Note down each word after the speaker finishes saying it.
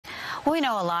We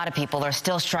know a lot of people are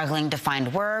still struggling to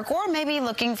find work or maybe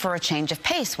looking for a change of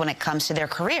pace when it comes to their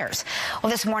careers.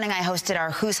 Well, this morning I hosted our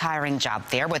Who's Hiring job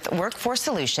fair with Workforce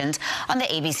Solutions on the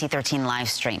ABC 13 live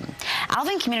stream.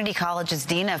 Alvin Community College's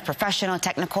Dean of Professional,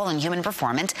 Technical, and Human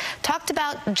Performance talked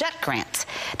about JET grants.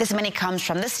 This money comes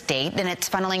from the state, and it's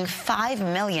funneling $5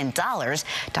 million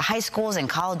to high schools and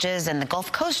colleges in the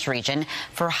Gulf Coast region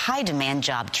for high-demand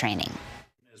job training.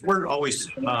 We're always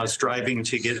striving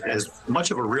to get as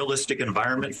much of a realistic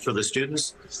environment for the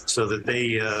students so that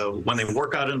they, when they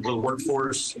work out into the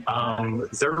workforce,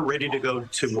 they're ready to go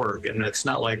to work. And it's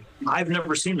not like, I've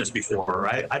never seen this before.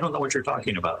 I don't know what you're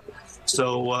talking about.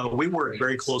 So we work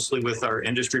very closely with our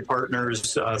industry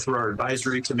partners through our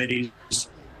advisory committees.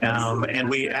 And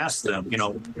we ask them, you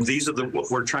know, these are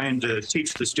what we're trying to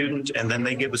teach the student, and then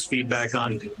they give us feedback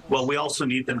on, well, we also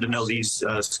need them to know these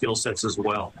skill sets as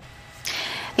well.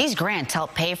 These grants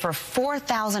help pay for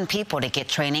 4,000 people to get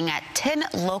training at 10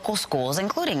 local schools,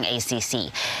 including ACC.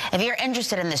 If you're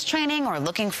interested in this training or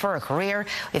looking for a career,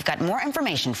 we've got more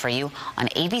information for you on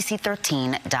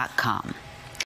abc13.com.